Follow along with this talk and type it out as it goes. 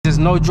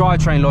no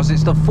drivetrain loss.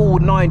 It's the full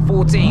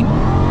 914.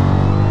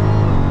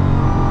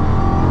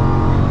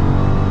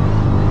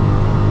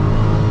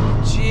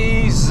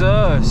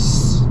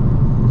 Jesus.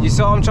 You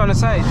see what I'm trying to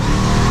say?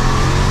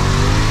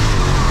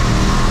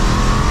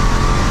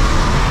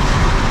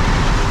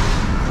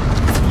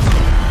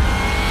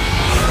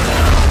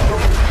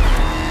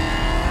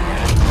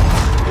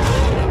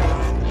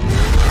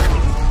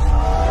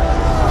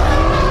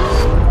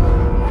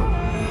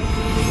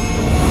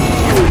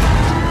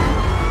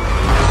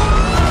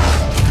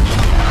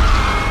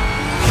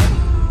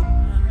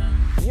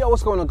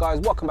 What's going on, guys?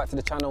 Welcome back to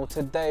the channel.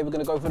 Today we're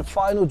going to go for the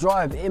final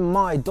drive in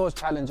my Dodge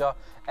Challenger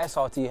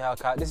SRT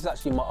Hellcat. This is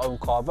actually my own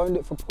car. I've owned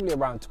it for probably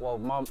around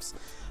 12 months,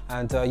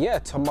 and yeah,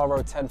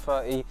 tomorrow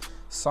 10:30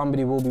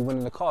 somebody will be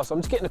winning the car. So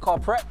I'm just getting the car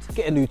prepped,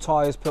 getting new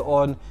tyres put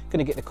on,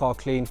 gonna get the car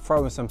clean,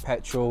 throw in some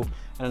petrol,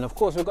 and then of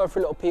course we'll go for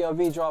a little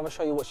POV drive. I'll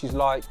show you what she's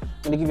like. I'm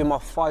gonna give you my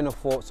final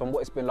thoughts on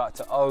what it's been like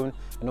to own,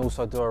 and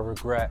also do a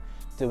regret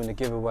doing the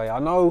giveaway. I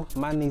know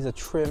man needs a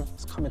trim.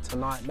 It's coming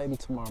tonight, maybe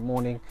tomorrow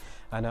morning.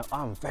 And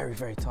I'm very,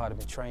 very tired of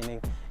me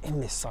training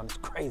in this sun. It's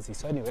crazy.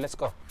 So anyway, let's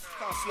go.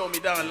 Can't slow me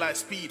down like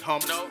speed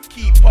humps. No.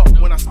 Keep up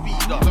when I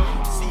speed up.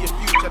 See your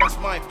future, that's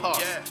my path.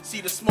 Yeah.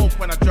 See the smoke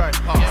when I drive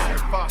past.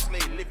 Yeah. Fast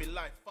lane, living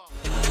life fast.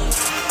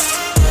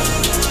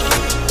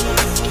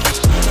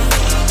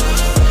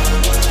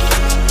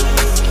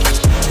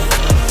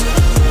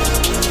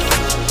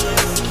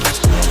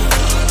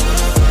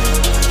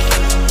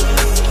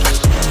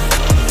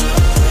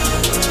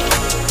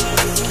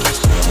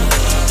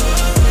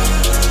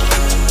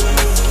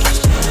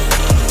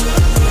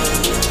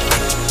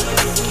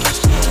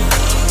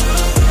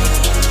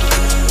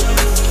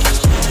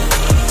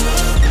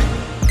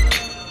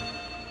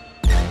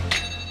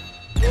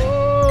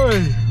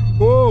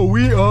 Whoa,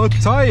 we are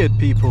tired,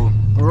 people.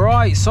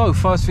 Right, so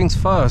first things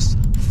first,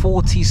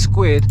 40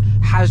 squid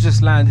has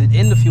just landed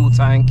in the fuel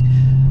tank,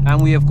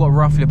 and we have got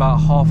roughly about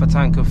half a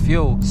tank of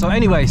fuel. So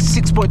anyway,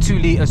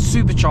 6.2 litre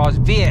supercharged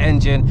V8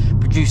 engine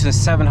producing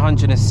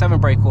 707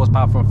 brake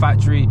horsepower from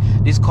factory.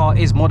 This car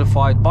is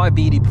modified by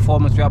BD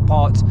Performance. We have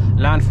parts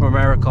land from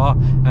America,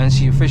 and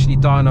she officially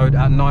dynoed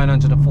at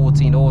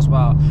 914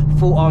 horsepower.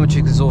 Full Armatrix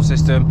exhaust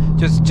system.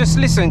 Just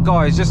listen,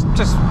 guys, just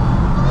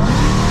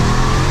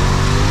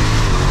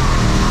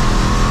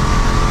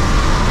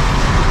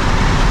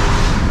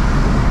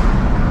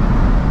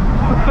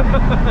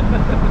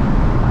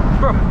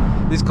Bro,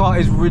 this car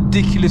is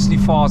ridiculously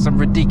fast and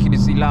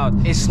ridiculously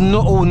loud. It's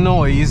not all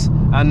noise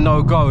and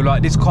no go.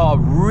 Like, this car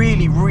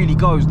really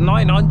goes.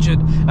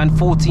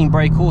 914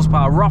 brake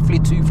horsepower, roughly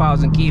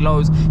 2,000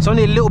 kilos. It's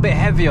only a little bit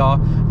heavier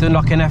than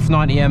like an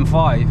F90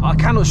 M5. I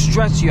cannot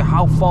stress to you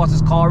how fast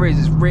this car is.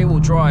 It's rear wheel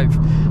drive,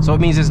 so it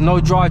means there's no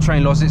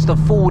drivetrain loss. It's the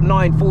full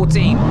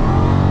 914.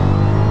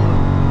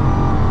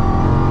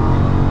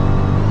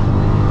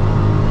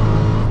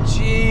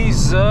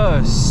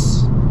 Jesus.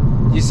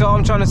 You see what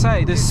I'm trying to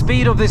say? The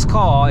speed of this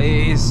car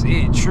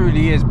it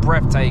truly is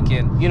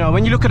breathtaking. You know,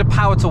 when you look at the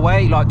power to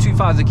weight, like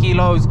 2,000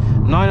 kilos,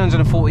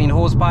 914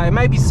 horsepower, it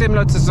may be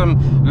similar to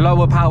some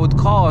lower powered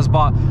cars,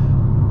 but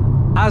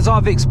as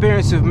I've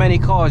experienced with many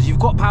cars, you've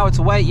got power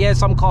to weight. Yeah,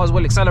 some cars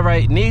will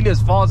accelerate nearly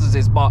as fast as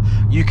this, but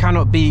you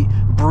cannot beat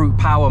brute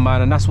power,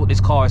 man. And that's what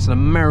this car is. It's an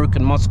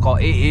American muscle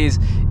car. It is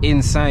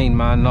insane,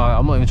 man. Like,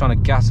 I'm not even trying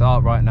to gas it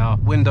up right now.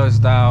 Windows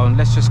down.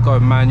 Let's just go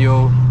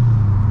manual.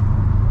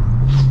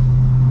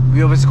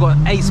 We obviously got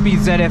an 8-speed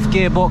ZF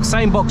gearbox,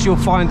 same box you'll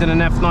find in an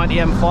F90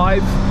 M5.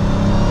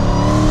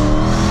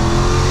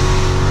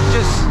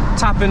 Just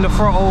tapping the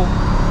throttle.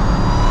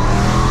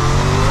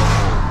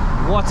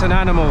 What an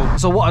animal.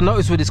 So what I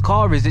noticed with this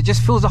car is it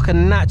just feels like a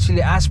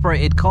naturally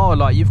aspirated car.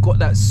 Like, you've got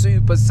that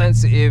super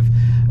sensitive,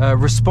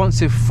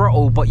 responsive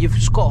throttle, but you've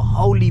just got a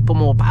whole heap of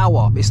more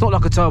power. It's not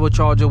like a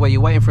turbocharger where you're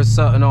waiting for a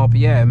certain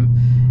RPM.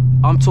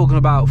 I'm talking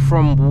about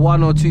from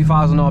 1,000 or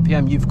 2,000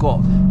 RPM, you've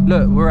got,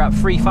 look, we're at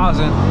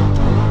 3,000.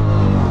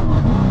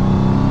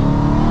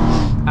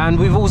 And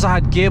we've also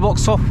had gearbox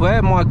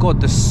software. My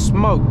God, the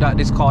smoke that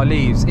this car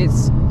leaves,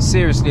 it's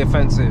seriously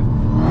offensive.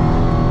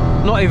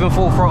 Not even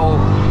full throttle,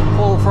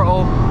 full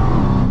throttle.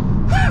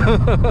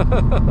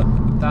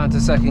 Down to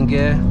second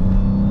gear.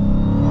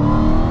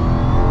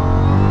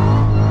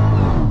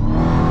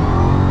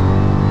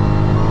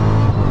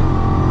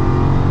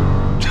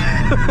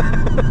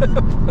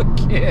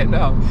 Yeah,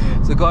 no.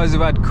 So guys,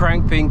 we've had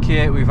crank pin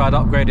kit, we've had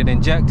upgraded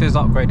injectors,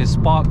 upgraded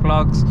spark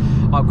plugs,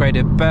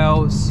 upgraded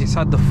belts. It's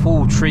had the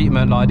full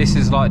treatment. Like, this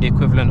is like the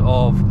equivalent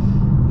of,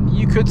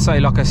 you could say,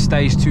 like a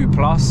stage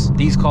 2+.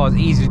 These cars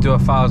easily do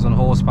 1,000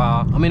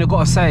 horsepower. I mean, I've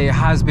got to say, it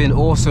has been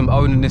awesome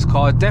owning this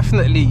car.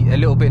 Definitely a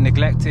little bit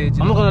neglected.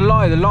 I'm not gonna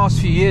lie, the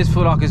last few years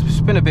feel like it's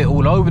been a bit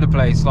all over the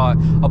place. Like,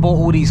 I bought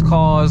all these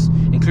cars,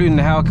 including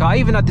the Hellcat. I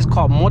even had this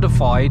car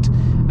modified,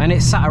 and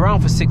it sat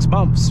around for 6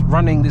 months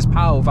running this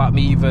power without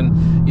me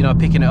even, you know,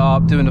 picking it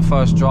up, doing the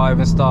first drive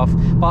and stuff.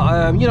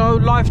 But you know,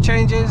 life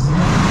changes.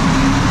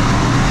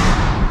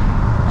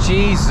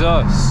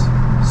 Jesus,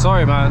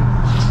 sorry, man.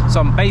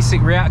 Some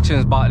basic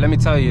reactions, but let me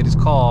tell you, this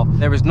car,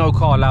 there is no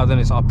car louder than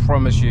this, I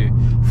promise you.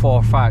 for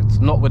a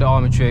fact, not with the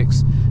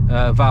Armatrix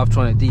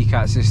Valvetronic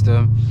decat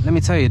system. Let me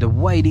tell you, the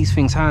way these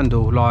things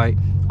handle, like,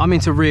 I'm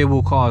into rear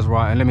wheel cars,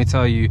 right? And let me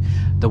tell you,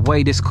 the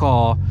way this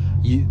car,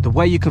 the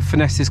way you can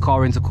finesse this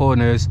car into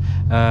corners,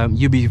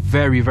 you'll be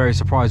very, very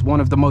surprised.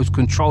 One of the most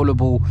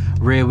controllable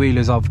rear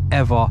wheelers I've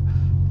ever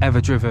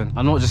driven.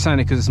 I'm not just saying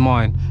it because it's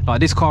mine. Like,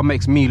 this car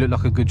makes me look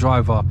like a good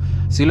driver.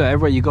 See, look,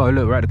 everywhere you go,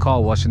 look, we're at the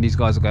car wash and these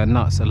guys are going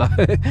nuts. So, like,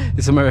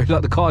 it's America.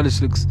 Like, the car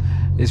just looks,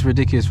 it's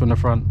ridiculous from the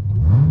front.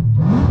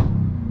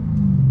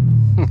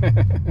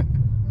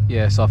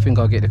 Yeah, so I think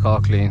I'll get the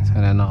car cleaned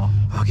and then I'll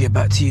get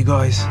back to you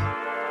guys.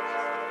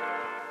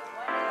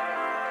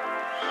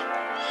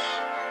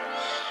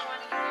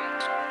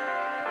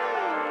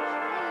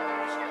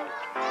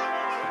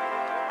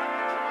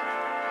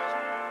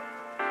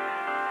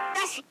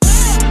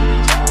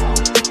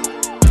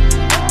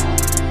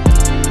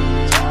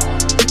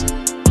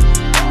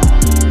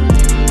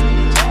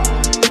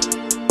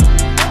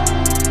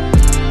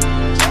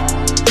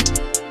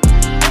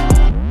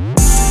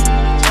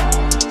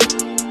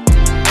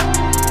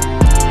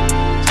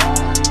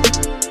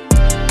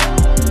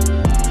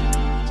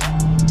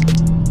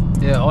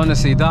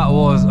 Honestly, that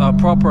was a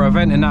proper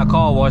event in that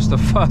car wash. The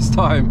first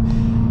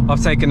time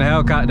I've taken a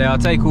Hellcat there. I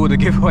take all the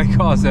giveaway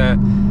cars there,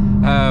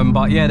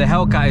 but yeah, the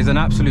Hellcat is an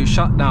absolute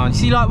shutdown. You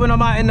see, like when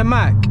I'm out in the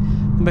Mac,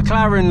 the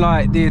McLaren,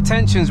 like, the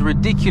attention's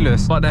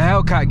ridiculous, but the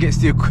Hellcat gets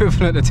the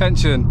equivalent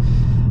attention.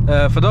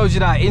 For those of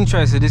you that are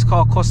interested, this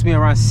car cost me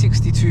around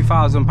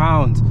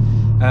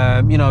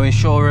 £62,000. You know,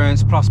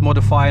 insurance plus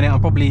modifying it,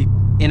 I'm probably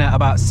in at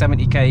about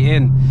 70k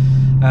in.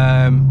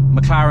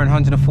 McLaren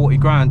 140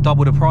 grand,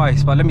 double the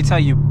price. But let me tell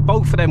you,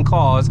 both of them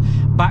cars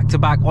back to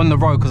back on the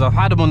road, because I've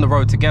had them on the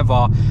road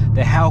together,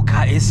 the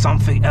Hellcat is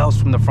something else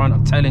from the front.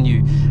 I'm telling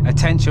you,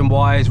 attention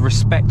wise,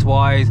 respect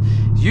wise.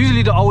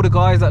 Usually the older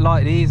guys that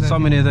like these, so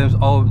many of them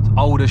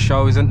older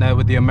shows, isn't there,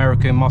 with the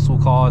American muscle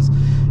cars,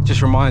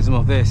 just reminds them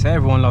of this.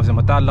 Everyone loves it.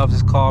 My dad loves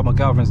this car, my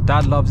girlfriend's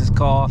dad loves this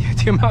car.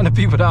 The amount of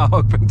people that are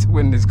hoping to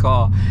win this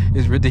car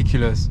is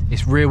ridiculous.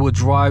 It's rear wheel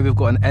drive, we've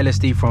got an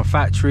LSD from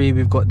factory,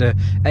 we've got the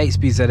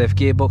 8-speed ZF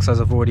gearbox, as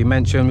I've already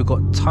mentioned. We've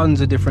got tons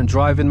of different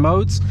driving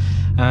modes,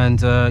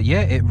 and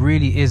yeah, it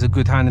really is a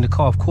good hand in the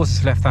car. Of course,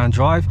 it's left-hand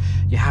drive.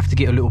 You have to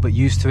get a little bit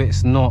used to it.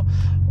 It's not,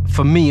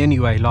 for me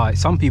anyway, like,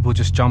 some people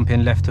just jump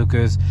in left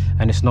hookers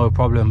and it's no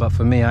problem, but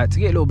for me, I had to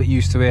get a little bit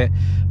used to it.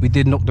 We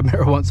did knock the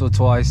mirror once or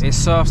twice. It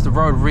surfs the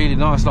road really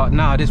nice. Like,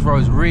 now this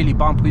road's really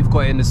bumpy. We've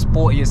got it in the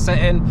sportier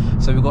setting,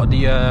 so we've got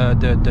we've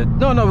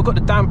got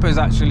the dampers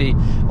actually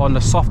on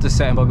the softer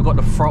setting, but we've got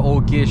the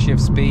throttle, gear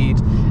shift, speed,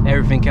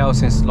 everything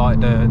else is like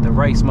the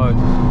race mode.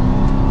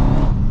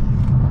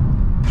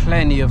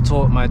 Plenty of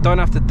torque, man. Don't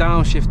have to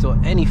downshift or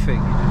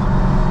anything.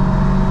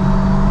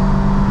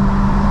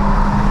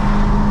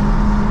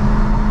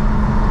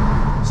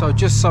 So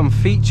just some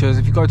features,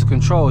 if you go to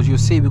controls, you'll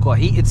see we've got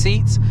heated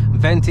seats,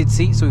 vented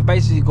seats. So we've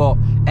basically got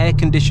air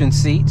conditioned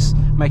seats.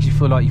 Makes you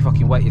feel like you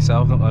fucking wet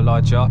yourself, not gonna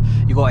lie to you.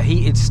 You've got a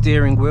heated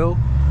steering wheel.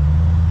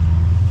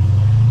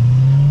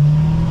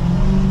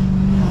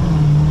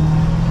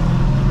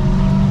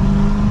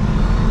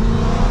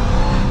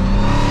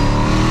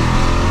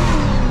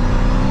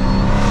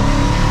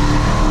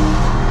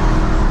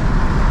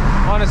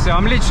 Honestly,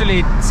 I'm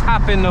literally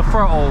tapping the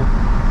throttle,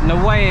 and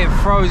the way it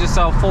throws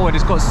itself forward,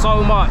 it's got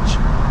so much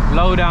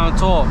low down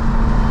torque.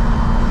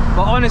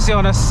 But honestly,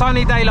 on a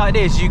sunny day like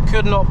this, you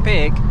could not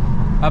pick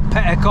a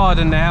better car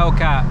than the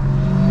Hellcat.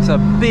 It's a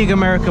big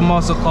American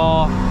muscle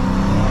car.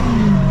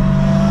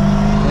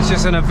 It's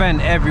just an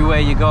event everywhere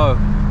you go.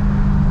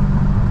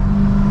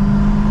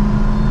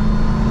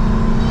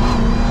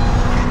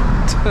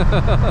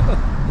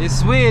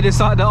 It's weird, it's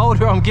like the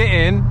older I'm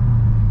getting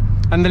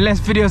and the less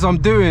videos I'm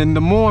doing,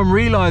 the more I'm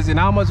realizing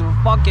how much of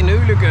a fucking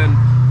hooligan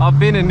I've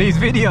been in these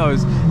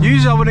videos.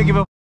 Usually I wouldn't give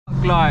a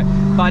fuck,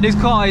 like this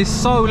car is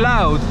so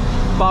loud,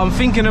 but I'm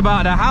thinking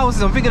about the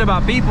houses, I'm thinking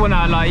about people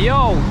now, like,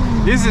 yo,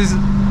 this is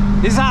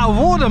out of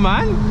order,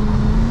 man.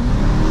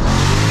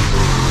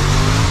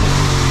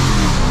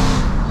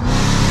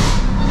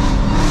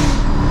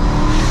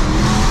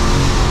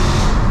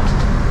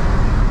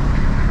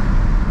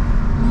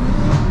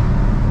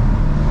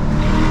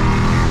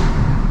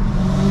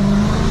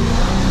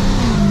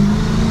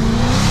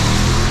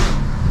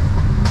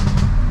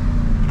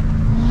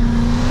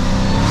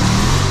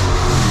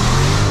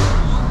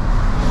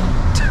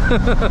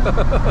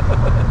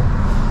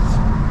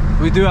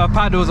 We do have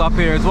paddles up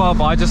here as well,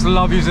 but I just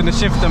love using the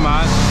shifter,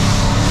 man.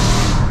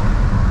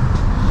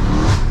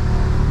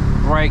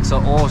 Brakes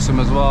are awesome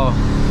as well.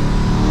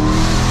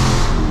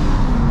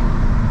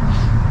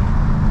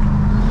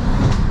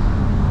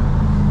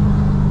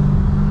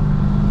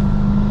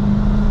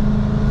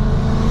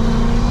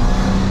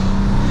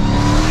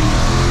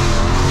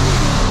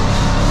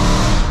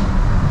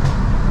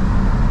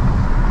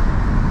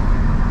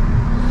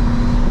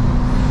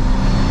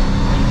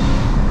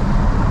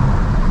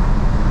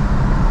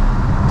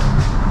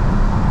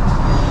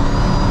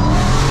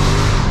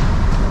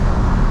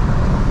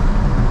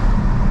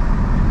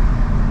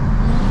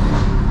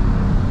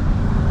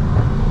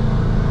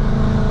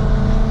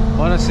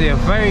 See, a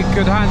very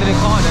good handling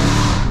car then.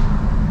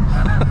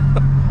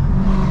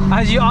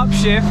 As you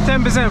upshift,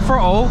 10%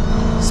 throttle,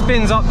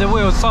 spins up the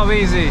wheels so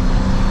easy.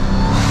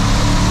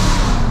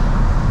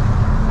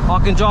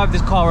 I can drive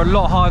this car a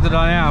lot harder than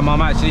I am.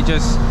 I'm actually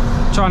just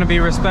trying to be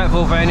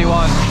respectful for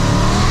anyone.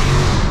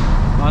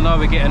 I know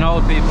we're getting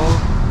old, people.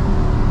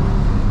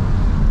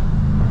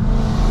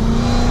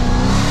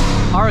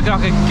 I reckon I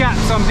could get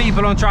some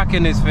people on track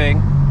in this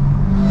thing.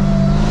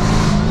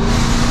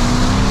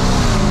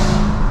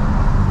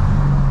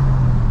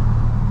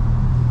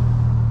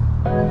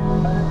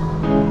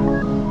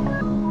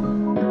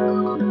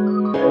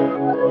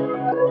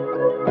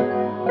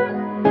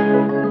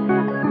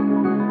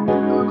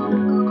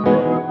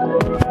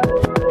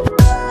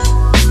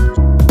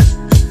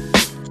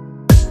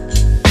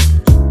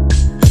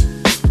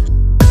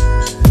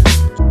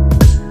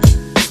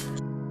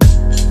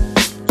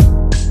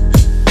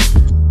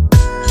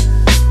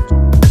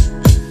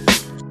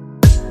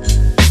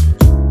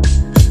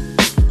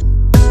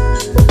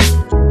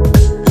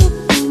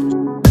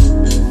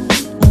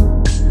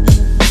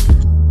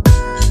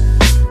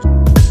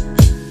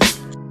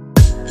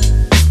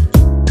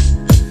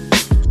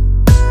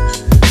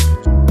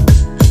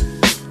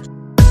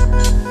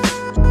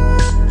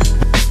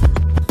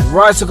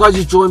 Right, so guys,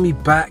 you join me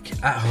back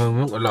at home.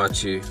 I'm not gonna lie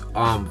to you,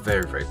 I'm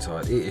very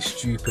tired. It is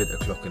stupid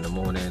o'clock in the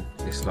morning.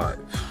 It's like,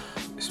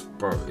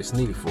 bro, it's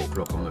nearly 4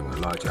 o'clock. I'm not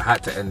gonna lie to you. I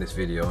had to end this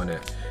video on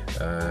it.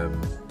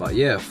 But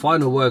yeah,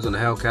 final words on the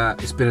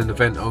Hellcat. It's been an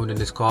event owning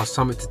this car,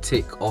 something to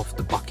tick off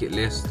the bucket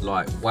list.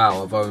 Like,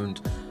 wow, I've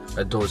owned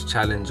a Dodge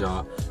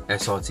Challenger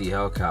SRT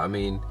Hellcat. I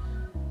mean,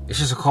 it's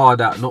just a car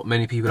that not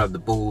many people have the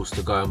balls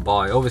to go and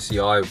buy. Obviously,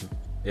 I'm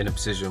in a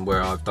position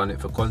where I've done it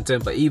for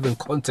content, but even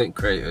content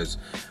creators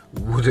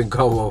wouldn't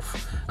go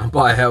off and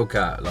buy a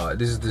Hellcat. Like,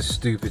 this is the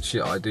stupid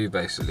shit I do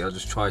basically. I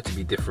just try to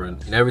be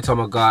different. And every time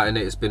I go out in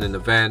it, it's been an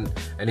event.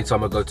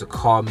 Anytime I go to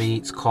car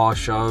meets, car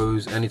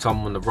shows, anytime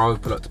I'm on the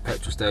road, pull up to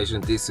petrol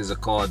station, this is a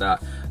car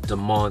that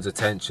demands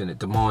attention, it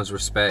demands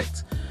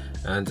respect.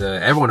 And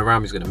everyone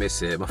around me is going to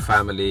miss it. My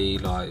family,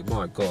 like,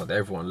 my god,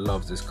 everyone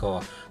loves this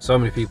car. So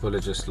many people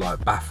are just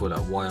like baffled at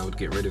why I would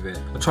get rid of it.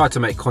 I tried to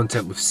make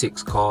content with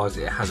 6 cars,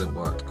 it hasn't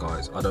worked,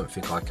 guys. I don't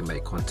think I can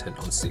make content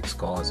on 6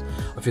 cars.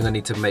 I think I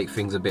need to make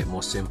things a bit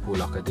more simple,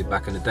 like I did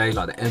back in the day,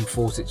 like the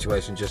M4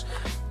 situation, just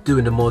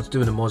doing the mods.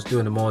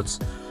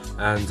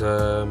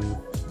 And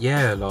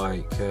yeah,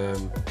 like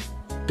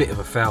bit of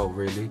a fail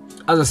really.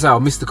 As I say, I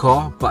missed the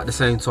car, but at the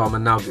same time I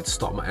now get to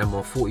start my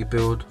M140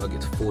 build. I get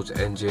to forge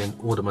the engine,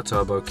 order my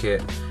turbo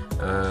kit,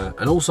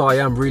 and also I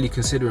am really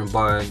considering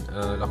buying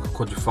like a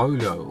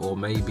quadrifoglio or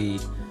maybe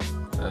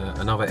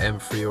another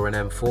M3 or an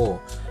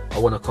M4. I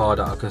want a car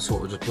that I can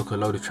sort of just book a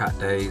load of track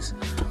days.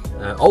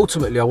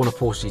 Ultimately I want a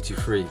Porsche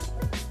GT3. Do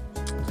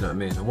you know what I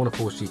mean? I want a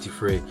Porsche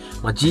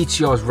GT3. My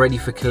GTR is ready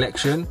for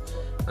collection.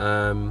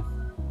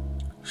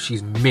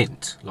 She's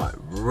mint, like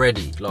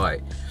ready,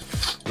 like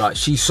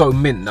she's so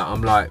mint that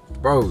I'm like,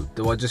 bro,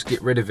 do I just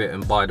get rid of it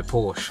and buy the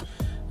Porsche?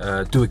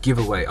 Do a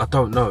giveaway? I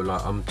don't know,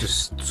 like I'm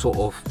just sort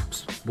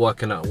of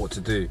working out what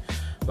to do.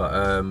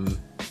 But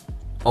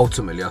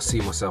ultimately I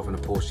see myself in a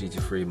Porsche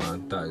GT3,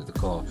 man. That is the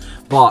car.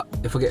 But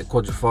if I get a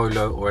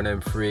quadrifoglio or an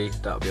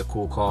M3, that would be a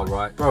cool car,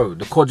 right? Bro,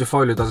 the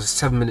quadrifoglio does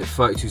a 7-minute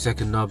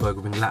 32-second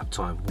Nürburgring lap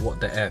time.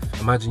 What the F?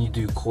 Imagine you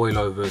do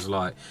coilovers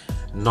like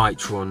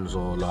Nitrons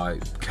or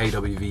like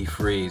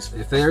KWV3s.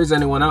 If there is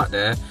anyone out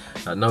there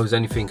that knows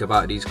anything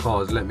about these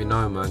cars, let me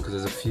know, man, because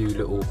there's a few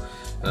little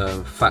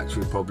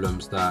factory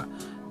problems that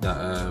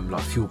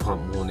like fuel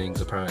pump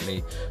warnings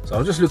apparently. So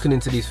I'm just looking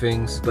into these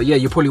things. But yeah,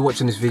 you're probably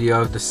watching this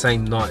video the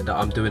same night that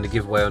I'm doing the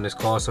giveaway on this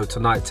car. So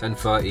tonight,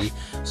 10:30,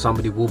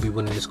 somebody will be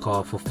winning this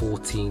car for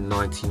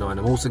 $14.99.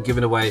 I'm also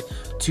giving away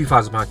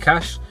 £2,000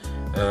 cash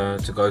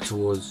to go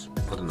towards,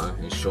 I don't know,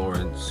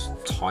 insurance,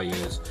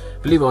 tyres.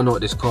 Believe it or not,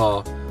 this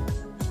car,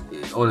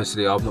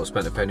 honestly, I've not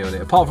spent a penny on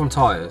it apart from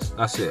tyres.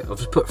 That's it. I've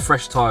just put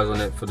fresh tyres on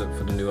it for the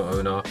newer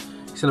owner.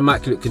 It's in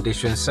immaculate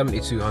condition,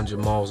 7,200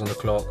 miles on the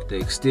clock. The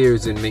exterior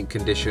is in mint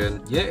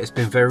condition. Yeah, it's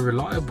been very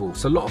reliable.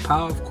 It's a lot of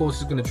power. Of course,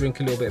 it's going to drink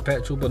a little bit of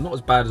petrol, but not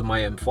as bad as my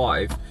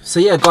M5.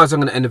 So yeah, guys, I'm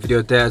going to end the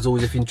video there. As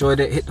always, if you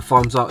enjoyed it, hit the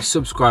thumbs up,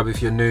 subscribe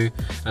if you're new,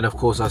 and of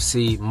course, I'll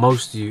see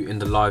most of you in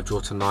the live draw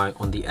tonight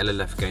on the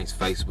LLF Games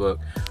Facebook,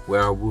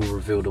 where I will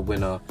reveal the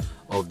winner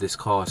of this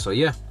car. So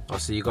yeah, I'll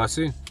see you guys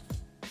soon.